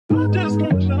your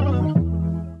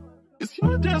discretion. It's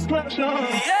your discretion.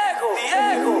 Diego.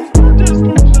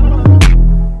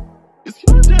 It's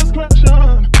your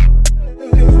discretion.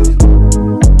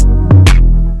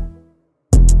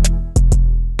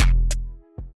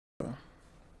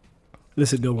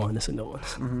 This is a good one.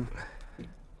 Mm-hmm.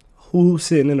 Who's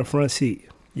sitting in the front seat?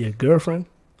 Your girlfriend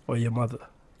or your mother?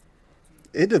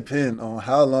 It depends on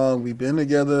how long we've been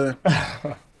together.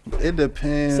 It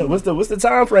depends. So what's the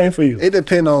time frame for you? It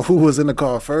depends on who was in the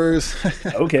car first.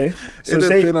 Okay. So it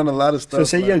depends on a lot of stuff. So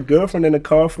say your girlfriend in the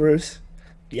car first.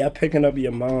 Y'all picking up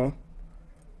your mom.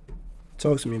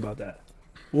 Talk to me about that.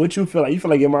 What you feel like? You feel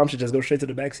like your mom should just go straight to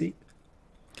the back seat?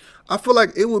 I feel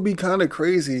like it would be kind of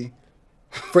crazy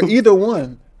for either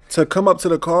one to come up to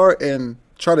the car and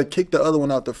try to kick the other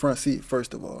one out the front seat,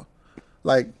 first of all.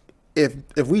 Like,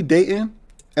 if we dating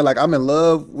and, like, I'm in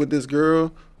love with this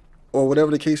girl or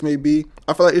whatever the case may be,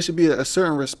 I feel like it should be a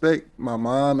certain respect my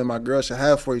mom and my girl should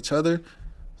have for each other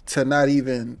to not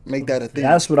even make that a thing.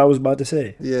 That's what I was about to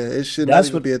say. Yeah, it should not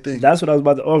even be a thing. That's what I was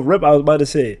about to... Oh, Rip, I was about to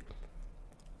say.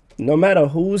 No matter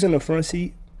who's in the front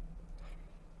seat,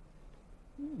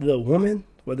 the woman,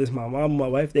 whether it's my mom or my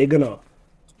wife, they're going to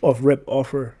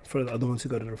offer for the other one to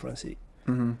go to the front seat.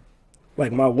 Mm-hmm.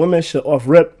 Like, my woman should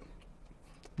off-rip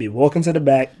be walking to the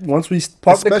back. Once we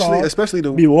park the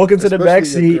car, be walking to the back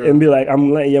seat and be like,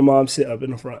 I'm letting your mom sit up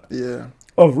in the front. Yeah.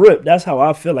 Off-rip, that's how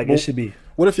I feel like it should be.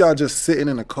 What if y'all just sitting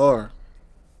in a car?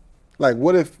 Like,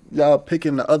 what if y'all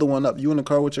picking the other one up? You in the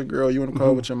car with your girl, you in the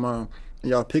car with your mom, and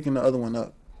y'all picking the other one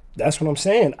up. That's what I'm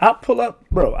saying. I pull up,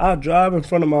 bro. I drive in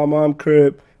front of my mom's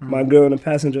crib, my girl in the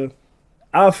passenger.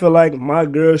 I feel like my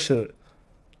girl should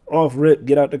off-rip,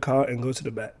 get out the car and go to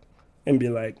the back and be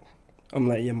like, I'm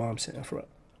letting your mom sit in front.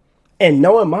 And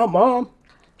knowing my mom,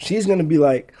 she's going to be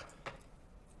like,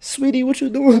 sweetie, what you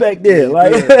doing back there?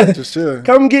 Like, just sure.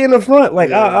 Come get in the front.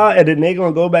 Like, and then they're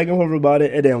going to go back and forth about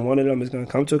it. And then one of them is going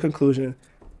to come to a conclusion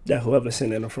that whoever's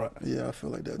sitting in the front. Yeah, I feel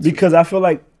like that too. Because I feel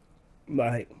like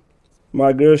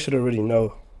my girl should already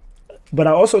know. But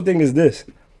I also think it's this.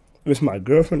 If it's my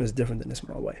girlfriend, it's different than it's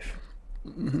my wife.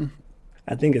 Mm-hmm.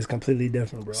 I think it's completely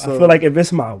different, bro. So, I feel like if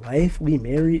it's my wife, we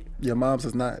married. Your mom's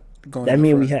is not going. That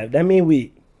mean we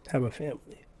have a family,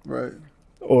 right?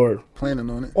 Or planning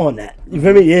on it. On that, you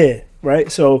feel me? Yeah,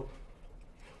 right. So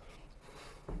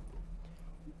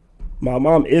my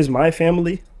mom is my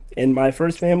family and my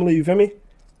first family. You feel me?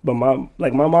 But my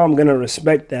mom gonna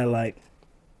respect that. Like,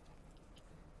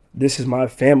 this is my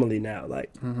family now.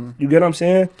 Like, you get what I'm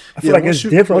saying? I feel like it's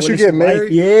different. Once you get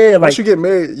married, once you get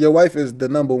married, your wife is the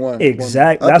number one.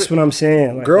 Exactly. That's what I'm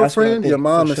saying. Like, girlfriend, your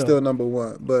mom is still number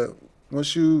one. But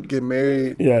once you get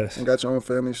married and got your own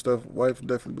family stuff, wife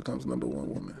definitely becomes number one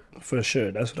woman. For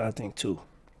sure. That's what I think too.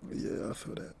 Yeah, I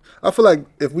feel that. I feel like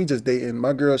if we just dating,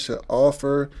 my girl should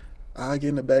offer, I get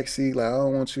in the back seat, like, I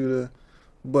don't want you to,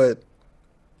 but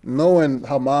knowing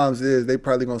how moms is, they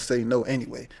probably gonna say no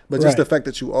anyway. But just the fact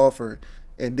that you offered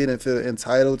and didn't feel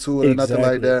entitled to it or nothing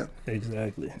like that.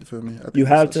 Exactly. You feel me? You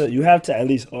have to at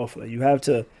least offer. You have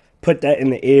to put that in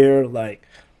the air, like,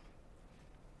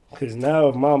 because now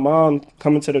if my mom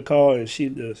coming to the car and she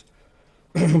just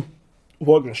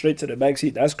walking straight to the back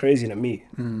seat, that's crazy to me.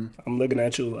 Mm-hmm. I'm looking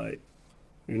at you like,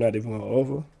 you're not even gonna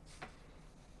offer.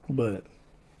 But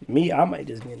me, I might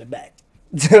just be in the back.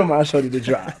 Tell my shorty to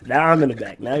drive. Now I'm in the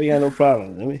back. Now we got no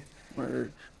problem.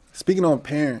 Speaking on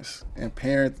parents,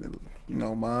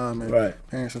 mom and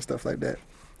parents and stuff like that.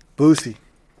 Boosie.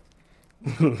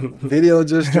 Video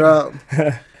just dropped.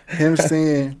 Him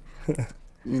saying,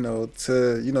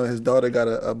 his daughter got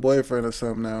a boyfriend or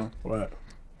something now. Right.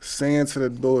 Saying to the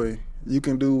boy, you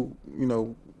can do,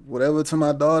 whatever to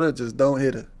my daughter, just don't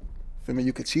hit her. Feel me?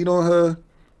 You could cheat on her.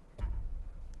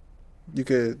 You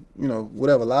could,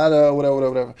 whatever, lie to her,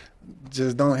 whatever.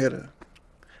 Just don't hit her.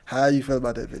 How you feel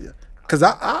about that video? Because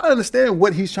I understand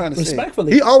what he's trying to say.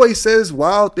 Respectfully. He always says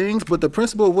wild things, but the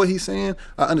principle of what he's saying,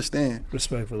 I understand.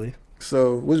 Respectfully.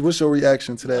 So what's your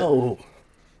reaction to that? Oh,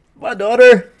 my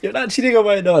daughter? You're not cheating on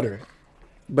my daughter.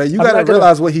 But you got to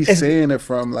realize what he's saying it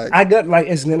from. Like, I got, like,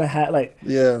 it's going to have, like,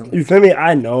 yeah. You feel me?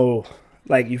 I know.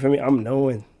 Like, you feel me? I'm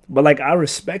knowing. But, like, I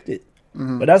respect it.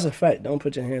 Mm-hmm. But that's a fact. Don't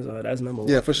put your hands on her. That's number one.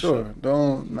 Yeah, for sure.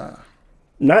 Nah.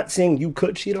 Not saying you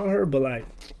could cheat on her, but, like,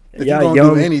 if you're going to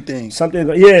do anything. Something,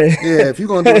 yeah, if you're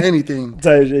going to do anything,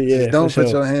 just don't put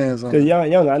your hands on her. Because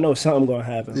young, I know something going to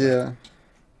happen. Yeah. Like,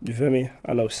 you feel me?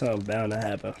 I know something bound to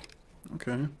happen.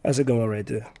 Okay. That's a good one right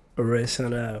there. Erase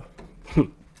son out.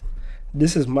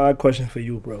 This is my question for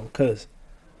you, bro. Because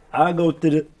I go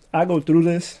through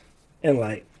this, and,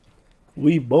 like,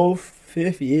 we both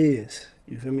 5th years.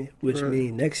 You feel me? Which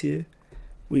means next year,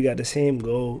 we got the same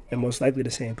goal and most likely the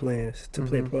same plans to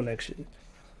play pro next year.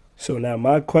 So now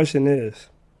my question is,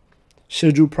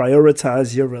 should you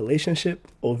prioritize your relationship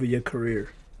over your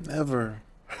career? Never.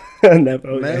 Never,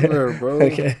 okay. Never, bro.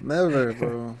 Okay. Never,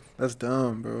 bro. That's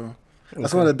dumb, bro.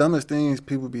 That's Okay. one of the dumbest things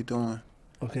people be doing.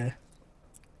 Okay.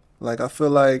 Like, I feel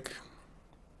like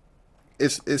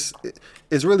it's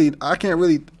really, I can't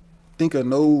really think of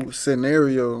no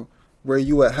scenario where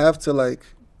you would have to, like,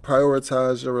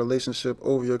 prioritize your relationship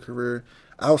over your career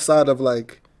outside of,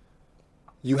 like,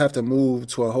 you have to move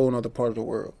to a whole nother part of the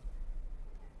world.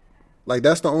 Like,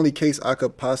 that's the only case I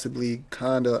could possibly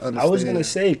kind of understand. I was going to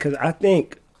say, because I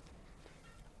think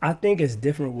it's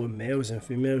different with males and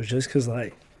females just because,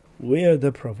 like, we're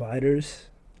the providers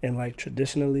and, like,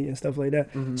 traditionally and stuff like that.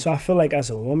 Mm-hmm. So I feel like as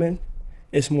a woman,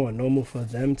 it's more normal for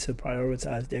them to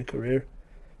prioritize their career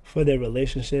for their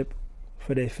relationship,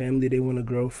 for their family they want to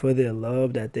grow, for their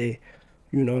love that they,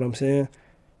 you know what I'm saying?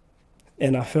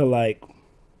 And I feel like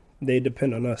they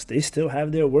depend on us. They still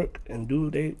have their work and do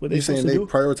what they're supposed to do. You're saying they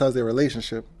prioritize their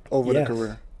relationship over Yes. the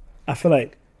career. I feel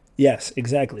like, yes,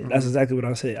 exactly. That's exactly what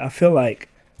I'm saying. I feel like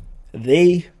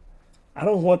I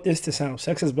don't want this to sound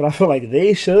sexist, but I feel like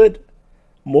they should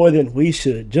more than we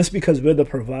should just because we're the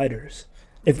providers,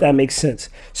 if that makes sense.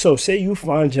 So say you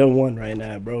find your one right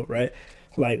now, bro, right?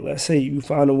 Like, let's say you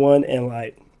find the one and,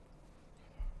 like,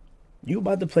 you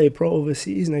about to play pro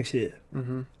overseas next year.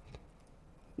 Mm-hmm.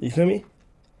 You feel me?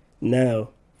 Now,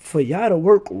 for y'all to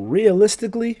work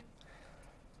realistically,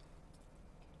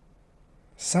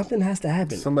 something has to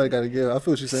happen. Somebody got to give. I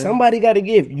feel what you're saying. Somebody got to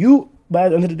give. You, by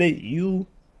the end of the day, you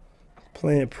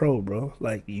playing pro, bro.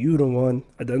 Like, you the one,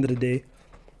 at the end of the day,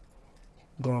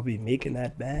 gonna be making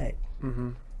that bag.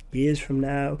 Mm-hmm. Years from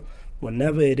now,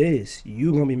 whenever it is,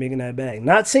 you gonna be making that bag.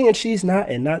 Not saying she's not,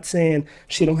 and not saying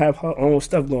she don't have her own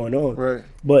stuff going on. Right.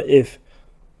 But if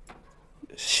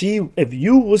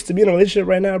you was to be in a relationship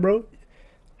right now, bro,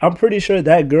 I'm pretty sure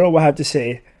that girl will have to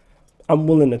say, I'm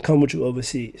willing to come with you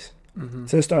overseas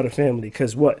to start a family.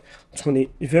 Because what?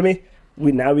 20, you feel me?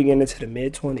 We getting into the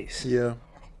mid-20s. Yeah.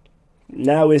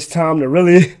 Now it's time to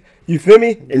really, you feel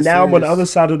me? And Get now I'm on the serious. other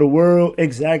side of the world.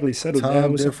 Exactly. Settle down.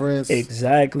 Time with difference.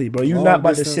 Exactly, bro. You're Long not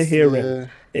about to distance, sit here yeah. and,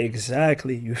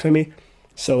 exactly. You feel me?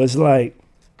 So it's like,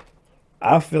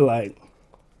 I feel like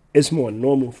it's more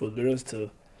normal for girls to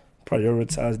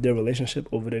prioritize their relationship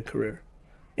over their career.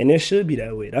 And it should be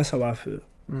that way. That's how I feel.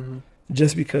 Mm-hmm.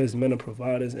 Just because men are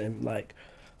providers and, like,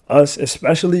 us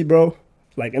especially, bro,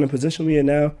 like, in a position we in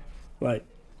now, like,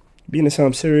 being in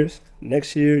something serious,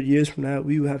 next year, years from now,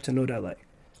 we will have to know that, like,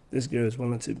 this girl is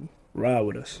willing to ride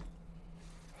with us.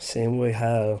 Same way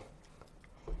how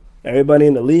everybody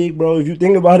in the league, bro, if you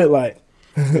think about it, like,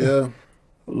 Yeah.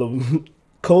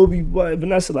 Kobe,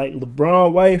 Vanessa, like,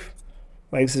 LeBron wife,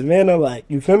 like, Savannah, like,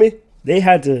 you feel me? They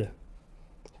had to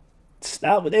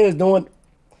stop what they was doing,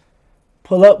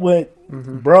 pull up with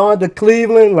Braun to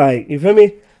Cleveland, like, you feel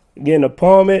me? Get an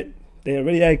apartment. They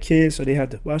already had kids, so they had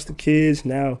to watch the kids.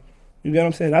 Now, you get what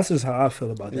I'm saying? That's just how I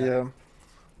feel about that. Yeah.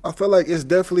 I feel like it's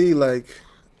definitely, like,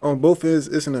 on both ends,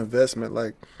 it's an investment.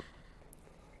 Like,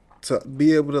 to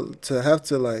be able to have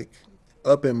to, like,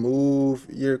 up and move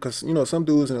year, because, you know, some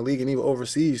dudes in the league and even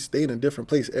overseas stay in a different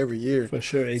place every year. For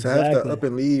sure, To exactly. have to up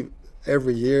and leave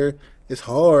every year, it's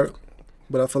hard.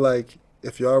 But I feel like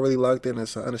if y'all really locked in,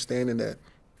 it's an understanding that,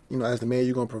 you know, as the man,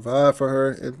 you're going to provide for her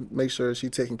and make sure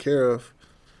she's taken care of.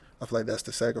 I feel like that's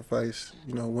the sacrifice,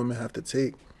 you know, women have to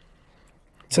take.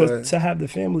 But, to have the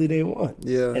family they want.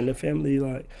 yeah. And the family,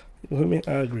 like, you know what I mean?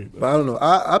 I agree, bro. But I don't know.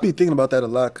 I be thinking about that a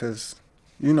lot because,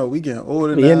 you know, we getting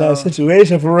older We now. in that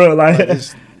situation for real. Like, Like,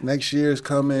 this next year's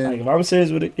coming. like, if I'm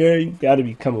serious with it, girl, you got to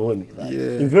be coming with me. Like,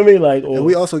 Yeah. You feel me? Like, or, And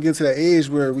we also get to that age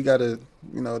where we got to,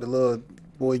 you know, the little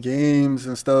boy games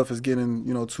and stuff is getting,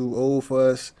 you know, too old for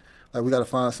us. Like, we got to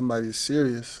find somebody that's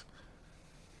serious.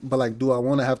 But, like, do I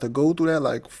want to have to go through that?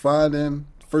 Like,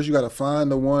 first you got to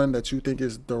find the one that you think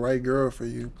is the right girl for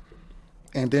you.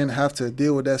 And then have to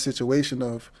deal with that situation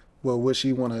of, well, would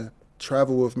she want to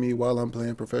travel with me while I'm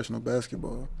playing professional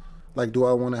basketball? Like, do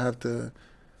I want to have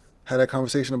that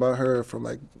conversation about her from,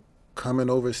 like, coming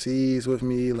overseas with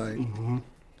me? Like,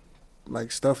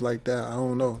 like stuff like that. I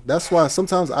don't know. That's why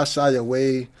sometimes I shy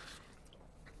away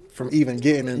from even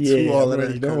getting into all of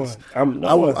already that. 'Cause I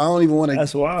knowing. don't even want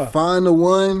That's to why. find the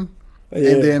one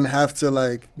Yeah. and then have to,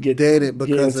 like, date it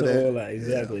because of into that. all that.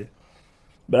 Exactly.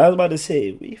 But I was about to say,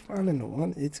 if we finding the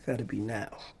one, it's got to be now.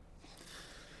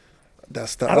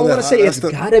 That's the I don't want to say it's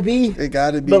the- got to be. It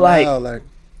got to be but, like, now. Like,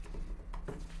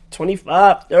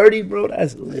 25, 30, bro,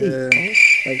 that's late. Yeah. Bro.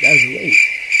 Like, that's late.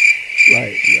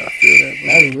 Like, yeah, I feel that,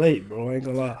 bro. that's late, bro. I ain't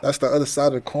gonna lie. That's the other side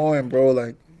of the coin, bro.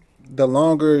 Like, the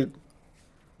longer,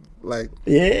 like,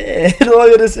 Yeah, the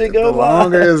longer this shit the go by.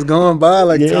 longer it's going by,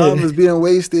 like, Yeah. time is being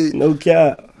wasted. No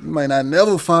cap. You might not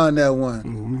never find that one.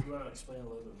 Mm-hmm. You want to explain a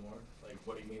little bit more? Like,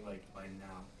 what do you mean, like, by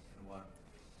now and what?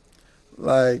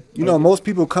 Like, you know, most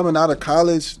people coming out of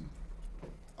college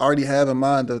already have in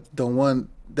mind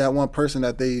that one person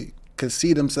that they could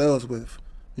see themselves with,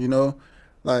 you know?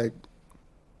 Like,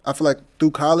 I feel like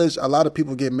through college, a lot of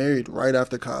people get married right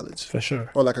after college. For sure.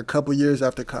 Or like a couple years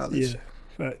after college. Yeah,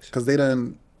 facts. Because they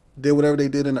done did whatever they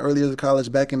did in the early years of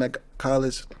college, back in that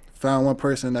college, found one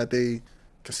person that they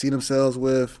could see themselves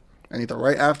with, and either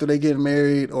right after they get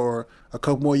married or a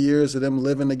couple more years of them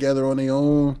living together on their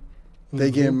own,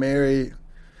 they get married.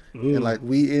 And like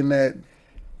we in that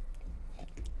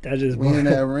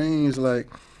range, like,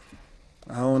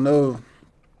 I don't know.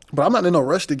 But I'm not in no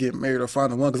rush to get married or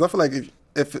find the one, because I feel like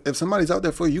if somebody's out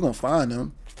there for you, you're going to find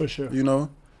them. For sure. You know?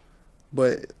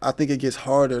 But I think it gets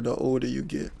harder the older you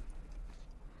get.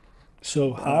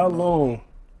 So how long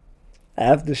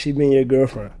after she been your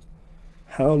girlfriend,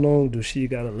 how long do she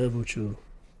got to live with you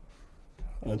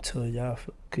until y'all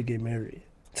could get married?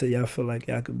 Until y'all feel like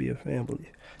y'all could be a family?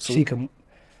 So, she can,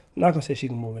 not going to say she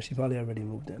can move in. She probably already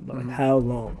moved in. But like, how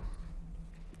long?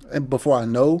 and before I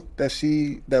know that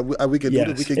we could Yes,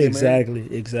 do that, we could get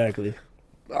married. exactly.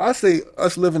 I say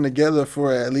us living together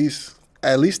for at least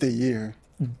a year,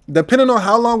 depending on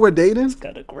how long we're dating. It's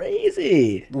kind of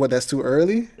crazy. What? That's too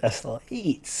early. That's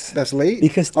late. That's late.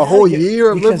 Because a whole now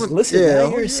year of because living. listen, yeah,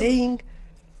 now you're saying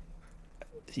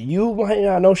you might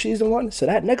not know she's the one. So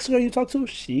that next girl you talk to,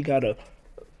 she gotta.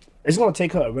 It's gonna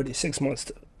take her already 6 months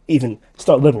to even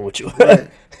start living with you. Right.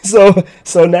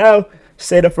 so now,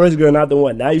 say the first girl not the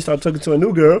one. Now you start talking to a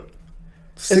new girl.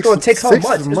 It's gonna take her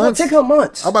months. It's gonna take her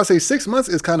months. I'm about to say 6 months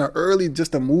is kind of early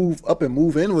just to move up and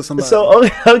move in with somebody. So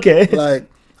okay. Like,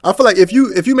 I feel like if you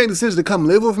make the decision to come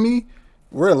live with me,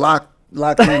 we're locked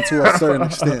in to a certain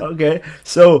extent. Okay.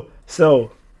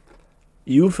 So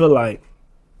you feel like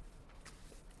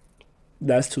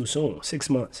that's too soon. 6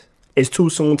 months. It's too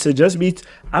soon to just be.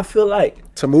 I feel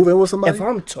like To move in with somebody, if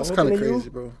I'm that's talking kind to of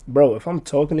crazy, you, bro. if I'm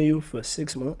talking to you for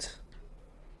 6 months,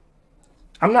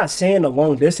 I'm not saying a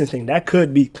long distance thing. That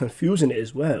could be confusing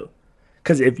as well.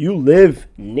 Because if you live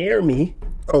near me,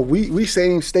 Oh, we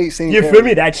same state, same. you area. feel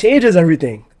me? That changes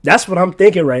everything. That's what I'm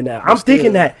thinking right now. I'm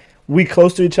thinking that we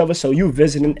close to each other, so you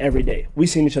visiting every day. We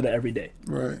seeing each other every day.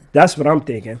 Right. That's what I'm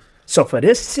thinking. So for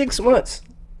this 6 months,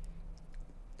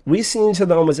 we seen each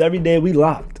other almost every day. We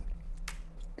locked.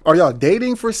 Are y'all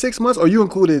dating for 6 months? Or you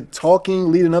included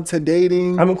talking leading up to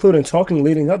dating? I'm including talking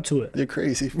leading up to it. You're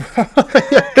crazy, bro.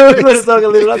 I'm including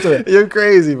talking leading up to it. You're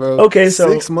crazy, bro. Okay, so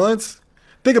 6 months.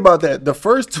 Think about that. The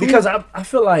first 2. because I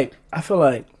feel like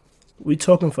we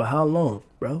talking for how long,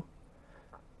 bro?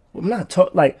 I'm not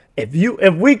talking like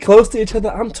if we close to each other,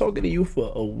 I'm talking to you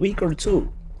for a week or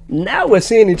two. Now we're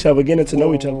seeing each other, getting to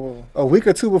know each other. A week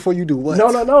or two before you do what?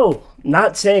 No.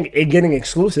 Not saying it getting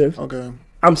exclusive. Okay.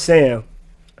 I'm saying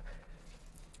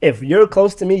if you're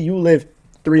close to me, you live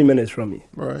 3 minutes from me.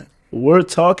 Right. We're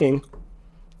talking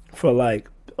for like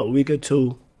a week or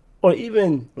two, or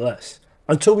even less,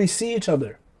 until we see each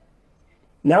other.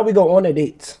 Now we go on a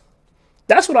date.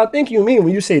 That's what I think you mean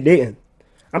when you say dating.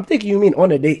 I'm thinking you mean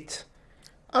on a date.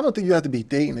 I don't think you have to be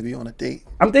dating to be on a date.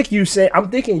 I'm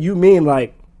thinking you mean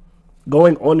like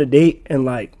going on a date and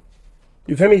like,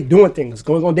 you feel me? Doing things,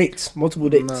 going on dates, multiple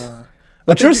dates. Nah.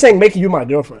 But you're saying making you my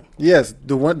girlfriend. Yes,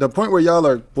 the point where y'all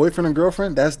are boyfriend and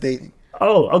girlfriend, that's dating.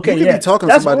 Oh, okay, You could yeah. be talking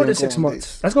to That's somebody more than and 6 go on months.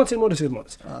 dates. That's gonna take more than 6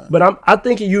 months. But I'm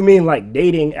thinking you mean like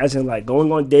dating, as in like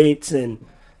going on dates and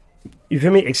you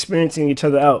feel me, experiencing each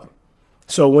other out.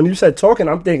 So when you said talking,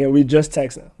 I'm thinking we just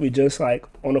texting, we just like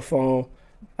on the phone.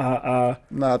 Nah,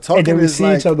 And talking then we is see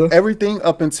like each other. everything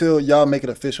up until y'all make it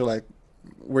official. Like,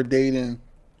 we're dating.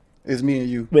 Is me and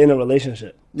you. We're in a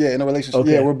relationship. Yeah, in a relationship.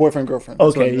 Okay. Yeah, we're boyfriend girlfriend.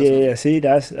 That's what I Okay, mean, yeah. See,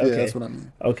 that's okay. Yeah, that's what I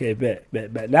mean. Okay,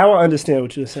 bet. Now I understand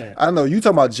what you're saying. I know you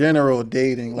talking about general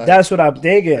dating. Like, That's what I'm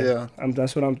thinking. Yeah.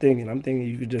 That's what I'm thinking. I'm thinking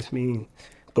you could just mean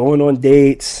going on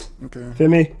dates. okay. Feel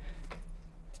me?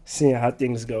 Seeing how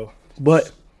things go.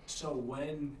 But So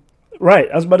when right,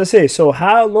 I was about to say. So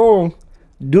how long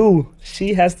do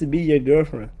she has to be your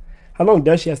girlfriend? How long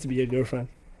does she has to be your girlfriend?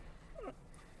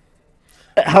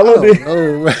 How long do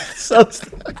No, so,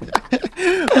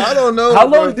 I don't know. how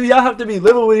bro. long do y'all have to be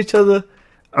living with each other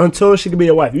until she can be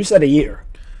your wife? You said a year.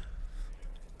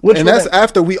 Which And that's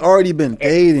after we already been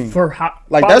dating. for how?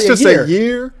 Like, probably that's just a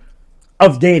year.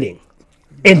 of dating,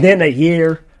 and then a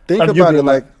year. Think of you about it. being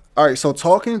Like, all right, so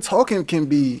talking can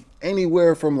be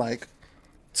anywhere from like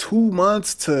 2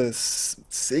 months to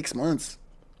 6 months.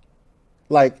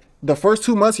 Like, the first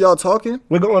 2 months y'all talking.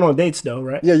 We're going on dates though,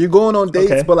 right? Yeah, you're going on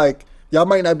dates, Okay. but like y'all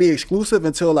might not be exclusive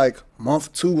until like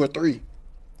month 2 or 3.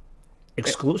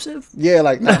 Exclusive? Yeah,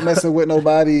 like not messing with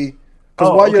nobody.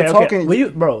 Because while you're talking, Well,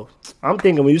 bro, I'm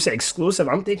thinking when you say exclusive,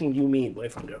 I'm thinking you mean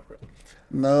boyfriend girlfriend.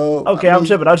 no. Okay, I'm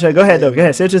tripping. I'll check. Go ahead though. Go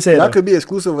ahead. Say what you said. Y'all though. could be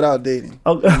exclusive without dating.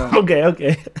 Oh,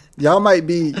 okay. Y'all might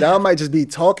just be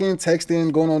talking,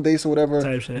 texting, going on dates or whatever.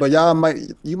 Type shit. But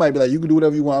you might be like, you can do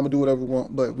whatever you want, I'm gonna do whatever we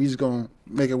want, but we just gonna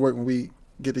make it work when we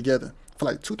get together for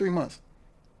like 2-3 months.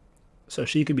 So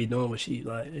she could be doing what she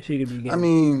like. She could be. Getting, I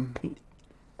mean,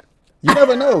 you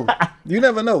never know. You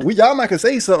never know. Y'all might could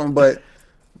say something, but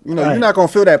you know, Right. you're not gonna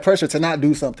feel that pressure to not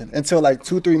do something until like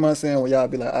 2-3 months in, when y'all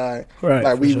be like, all Right,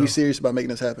 like for we sure. serious about making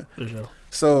this happen. for sure.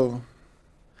 So,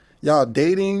 y'all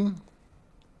dating,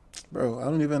 bro? I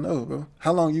don't even know, bro.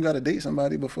 How long you gotta date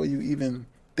somebody before you even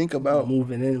think about?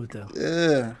 Moving in with them.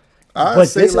 Yeah, I But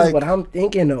say this like is what I'm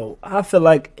thinking though. I feel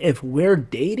like if we're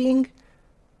dating,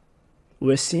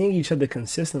 we're seeing each other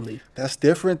consistently. that's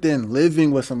different than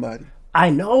living with somebody. I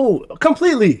know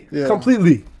completely, Yeah.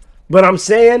 completely. But I'm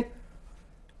saying,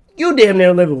 you damn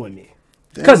near living with me.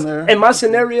 Damn Because near. in my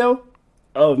scenario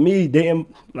of me dating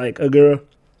like a girl,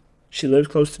 she lives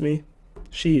close to me.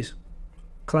 She's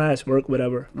class, work,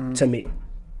 whatever Mm-hmm. to me.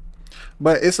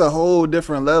 But it's a whole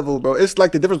different level, bro. It's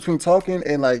like the difference between talking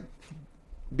and like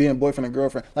being boyfriend and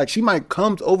girlfriend. Like she might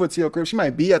come over to your crib. She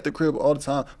might be at the crib all the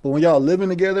time. But when y'all living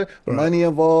together, money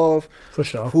involved, For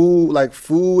sure.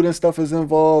 food and stuff is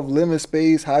involved, living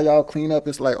space, how y'all clean up.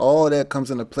 It's like all that comes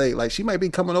into play. Like she might be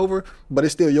coming over, but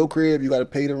it's still your crib. You got to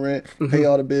pay the rent, pay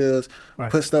all the bills,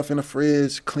 Right. put stuff in the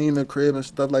fridge, clean the crib and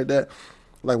stuff like that.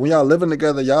 Like when y'all living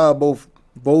together, y'all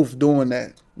both doing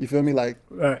that. You feel me? Like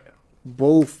Right.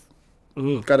 both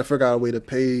Mhm. got to figure out a way to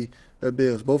pay their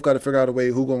bills. Both got to figure out a way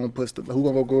who gonna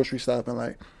go grocery shopping.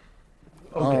 Like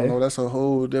I don't Okay. know. That's a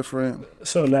whole different.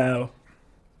 So now,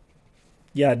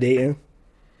 y'all dating.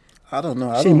 I don't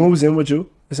know. She moves in with you.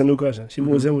 It's a new question. She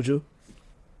moves in with you.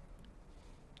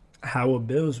 How are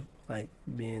bills like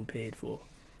being paid for?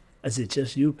 Is it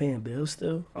just you paying bills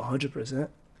still? 100%?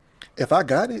 If I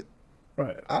got it,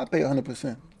 Right. I'll pay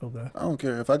 100%. Okay. I don't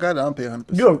care. If I got it, I'll pay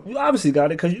 100%. You obviously got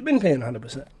it because you've been paying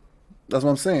 100%. That's what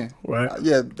I'm saying. Right.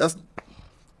 Yeah, that's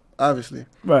obviously.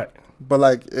 Right. But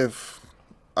like if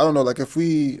I don't know, like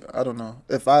I don't know,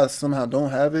 if I somehow don't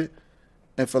have it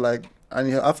and feel like I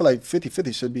feel like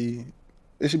 50-50 should be,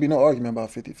 there should be no argument about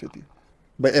 50-50.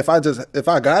 But if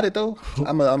I got it though,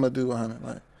 I'm gonna do 100.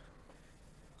 Like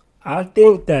I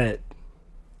think that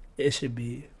it should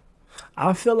be.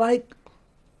 I feel like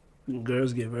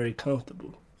girls get very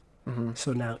comfortable.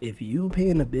 So now, if you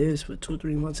paying the bills for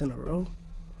 2-3 months in a row,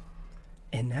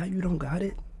 and now you don't got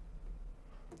it,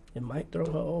 it might throw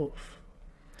her off.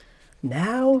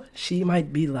 Now she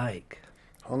might be like,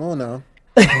 hold on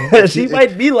now. she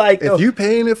might be like, If you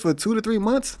paying it for 2 to 3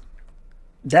 months,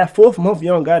 that 4th month you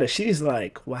don't got it. She's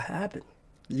like, what happened?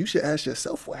 you should ask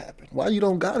yourself what happened. Why you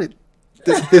don't got it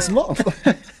this month?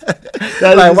 That's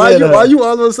Like what why you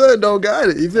all of a sudden don't got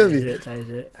it? You feel me? Tight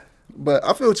shit. But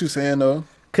I feel what you're saying though.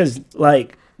 Cause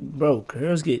like, bro,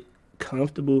 girls get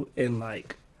comfortable and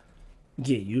like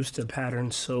get used to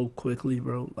patterns so quickly,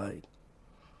 bro. Like,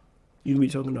 you be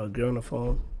talking to a girl on the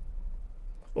phone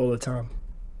all the time.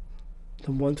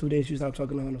 The 1-2 days you stop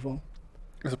talking to her on the phone,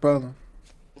 It's a problem.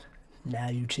 now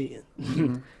you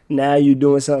cheating. Now you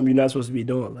doing something you're not supposed to be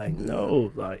doing. Like,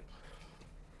 no, like,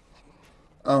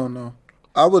 I don't know.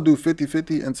 I would do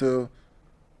 50-50 until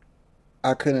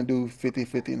I couldn't do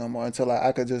 50-50 no more. Until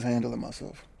I could just handle it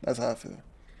myself. That's how I feel.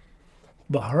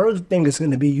 but her thing is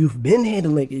gonna be you've been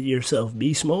handling it yourself.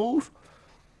 Be smooth.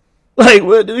 Like,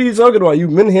 what are you talking about?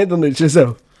 You've been handling it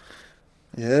yourself.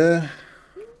 Yeah.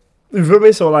 You feel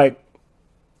me? So like,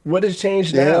 what has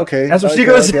changed Yeah, now? okay. That's what she Okay,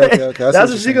 gonna okay, say. okay, okay. I see That's what what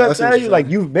you're she saying. gonna I see tell what you. you're Like,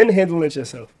 saying. you've been handling it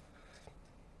yourself.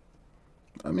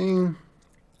 I mean,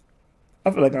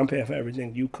 I feel like I'm paying for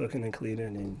everything. You cooking and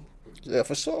cleaning and yeah,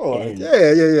 for sure. And-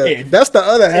 Yeah. and- That's the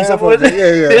other half someone- of it.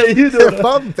 Yeah. Yeah, you do If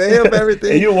I'm paying for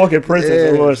everything. and you walking princess Yeah.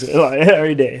 and bullshit, like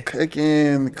every day.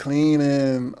 Cooking,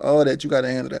 cleaning, all that, you got to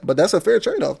handle that. But that's a fair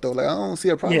trade-off though. Like I don't see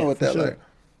a problem Yeah, with for that. sure. Like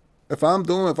if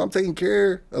I'm taking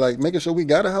care, like making sure we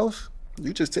got a house,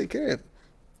 you just take care of it.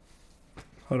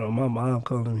 Hold on, my mom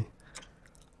calling me.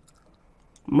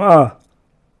 Ma,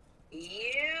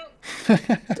 Yep.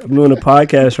 I'm doing a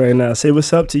podcast right now. Say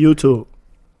what's up to YouTube.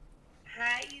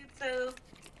 Hi, YouTube.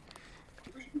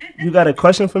 You got a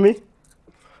question for me?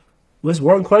 What's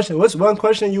one question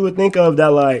you would think of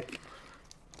that like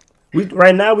we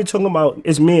right now we talking about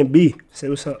it's me and B. Say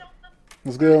what's up.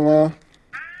 What's good, man?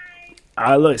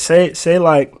 I look say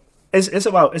like it's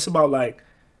about like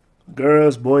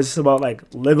girls, boys. It's about like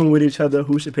living with each other.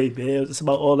 Who should pay bills? It's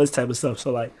about all this type of stuff.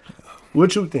 So like,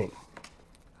 what you think?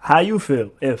 How you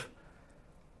feel if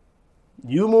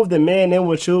you moved a man in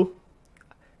with you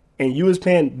and you was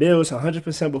paying bills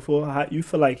 100% before? How you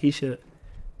feel like he should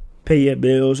pay your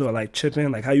bills or like chip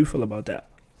in? Like, how you feel about that?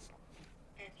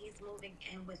 If he's moving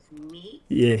in with me,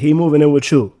 Yeah, he moving in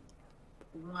with you.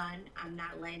 one, I'm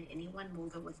not letting anyone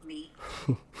move in with me.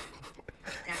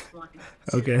 That's one.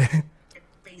 Two, Okay. get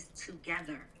a place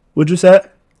together. What you said?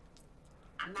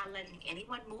 I'm not letting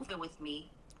anyone move in with me.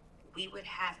 We would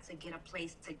have to get a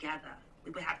place together.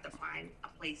 We would have to find a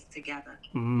place together.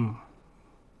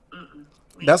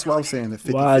 We That's why know I'm that. saying the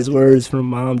 50. Wise words from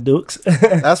Mom Dukes.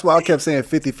 That's why I kept saying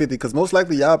 50-50, because most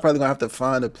likely y'all probably gonna have to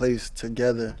find a place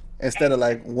together instead of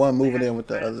like one We moving have in to with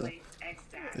the find a other. place.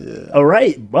 Exactly. Yeah. All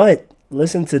right, but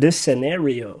listen to this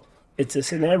scenario. It's a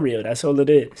scenario. That's all it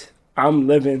is. I'm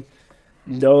living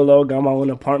dolo, got my own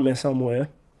apartment somewhere.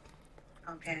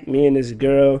 Okay. Me and this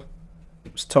girl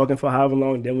was talking for however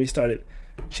long. Then we started.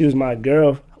 She was my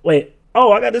girl. Wait.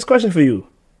 Oh, I got this question for you.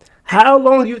 How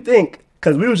long do you think?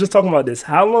 Because we was just talking about this.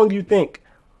 How long do you think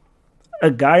a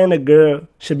guy and a girl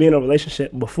should be in a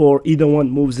relationship before either one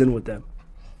moves in with them?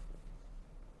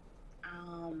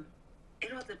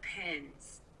 It all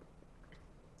depends.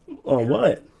 On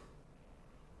what?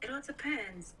 It all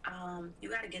depends. You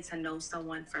got to get to know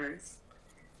someone first.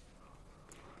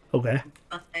 Okay.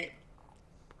 But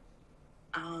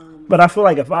But I feel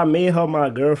like if I made her my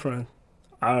girlfriend,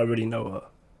 I already know her.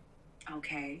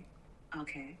 okay.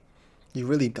 You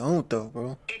really don't though,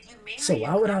 bro. If you marry So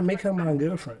why a would I make her girlfriend- my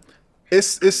girlfriend? It's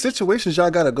situations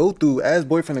y'all gotta go through as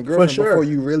boyfriend and girlfriend sure. before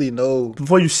you really know.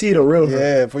 Before you see the real her.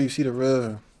 Yeah, before you see the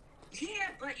real. Yeah,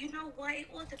 but you know what? It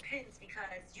all depends because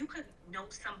you could know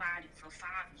somebody for 5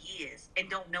 years and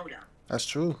don't know them. That's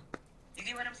true. You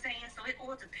get what I'm saying? So it all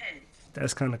depends.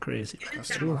 That's kind of crazy. You That's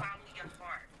just true. gotta follow your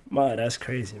heart. Ma, that's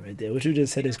crazy right there. What you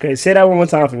just said is crazy. Say that one more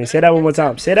time for me. Say that one more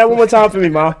time. Say that one more time for me,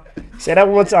 Ma. Say that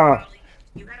one more time.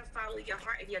 You gotta follow your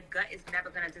heart, and your gut is never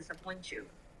gonna disappoint you.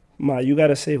 Ma, you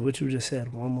gotta say what you just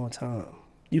said one more time.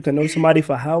 You can know somebody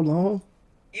for how long?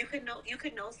 You could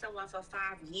know someone for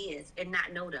 5 years and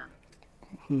not know them.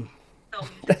 So you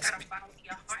just That's gotta follow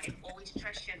your heart and always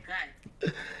trust your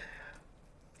gut.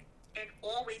 And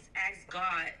always ask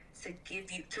God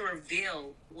to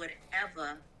reveal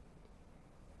whatever.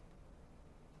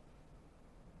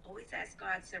 Always ask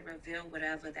God to reveal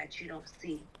whatever that you don't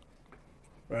see.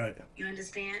 Right. You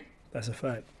understand? That's a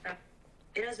fact.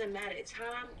 It doesn't matter.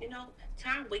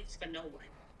 Time waits for no one.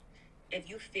 If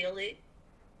you feel it,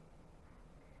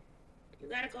 you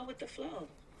gotta go with the flow.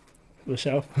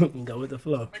 Michelle, go with the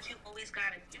flow. But you always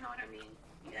gotta, you know what I mean?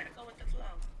 You gotta go with the flow.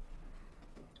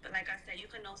 But like I said, you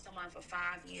can know someone for 5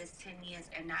 years, 10 years,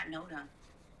 and not know them.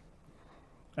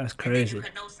 That's And then crazy. you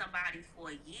can know somebody for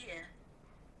a year,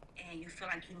 and you feel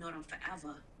like you know them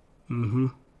forever. Mm-hmm.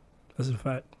 That's a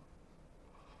fact.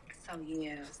 So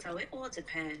yeah, so it all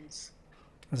depends.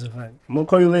 That's a fact. I'm gonna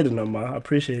call you later, no, Ma. I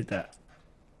appreciate that.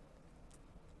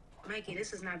 Mikey,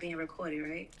 this is not being recorded,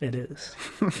 right? It is.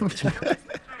 No, it's not.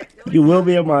 No, You it's will not.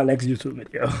 be in my next YouTube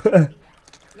video.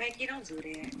 Mikey, don't do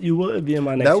that. You would be in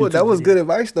my next YouTube That was video. good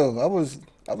advice though. I was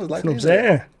like, That's what I'm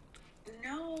saying.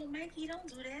 No, Mikey, don't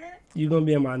do that. You gonna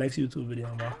be in my next YouTube video,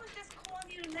 Ma. I was just calling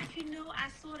you to let you know I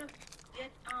saw the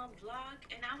vlog,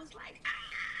 and I was like,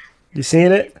 You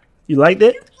seen it? You liked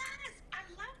it? yes, I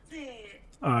loved it.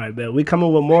 All right, man. We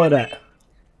coming with more of that.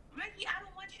 Mikey, I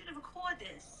don't want you to record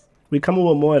this. We coming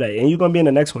with more of that, and you're gonna be in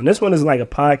the next one. This one is like a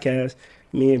podcast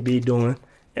me and B doing,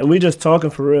 and we just talking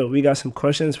for real. We got some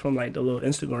questions from like the little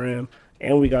Instagram,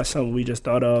 and we got something we just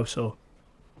thought of. So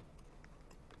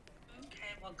Okay,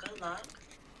 well, good luck.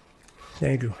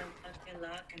 thank you. Good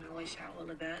luck, and I wish y'all all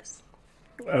the best.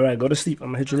 All right, go to sleep. I'm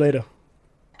gonna hit you later.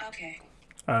 Okay.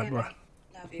 All right, Good bro. night.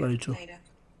 Love you. Love you too. Later.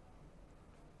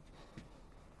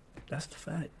 That's the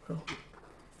fact, bro.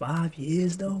 5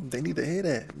 years though. They need to hear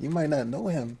that. You might not know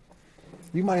him.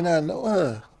 You might not know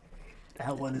her.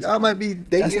 That one is. Y'all might be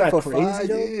dating not for crazy, 5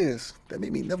 though? years. That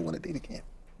made me never want to date again.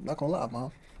 I'm not gonna lie,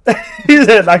 mom. He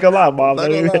said, "Not gonna lie, Mom." Not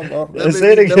gonna lie, mom. That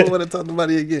Say it made me never again. want to talk to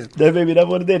nobody again. That baby never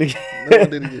want to date Never again.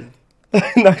 did again.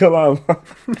 Not gonna lie, Mom.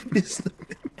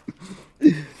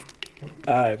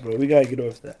 All right, bro. We gotta get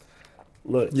off that.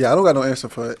 Look. Yeah, I don't got no answer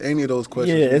for any of those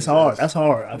questions. Yeah, you it's just hard. asked. That's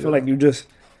hard. I feel like you just,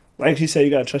 like she said, you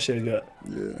gotta trust your gut.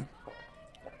 Yeah.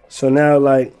 So now,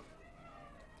 like,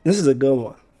 this is a good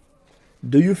one.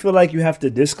 Do you feel like you have to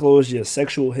disclose your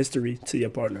sexual history to your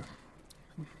partner?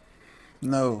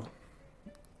 No.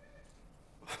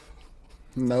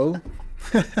 No.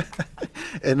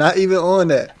 And not even on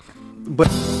that. But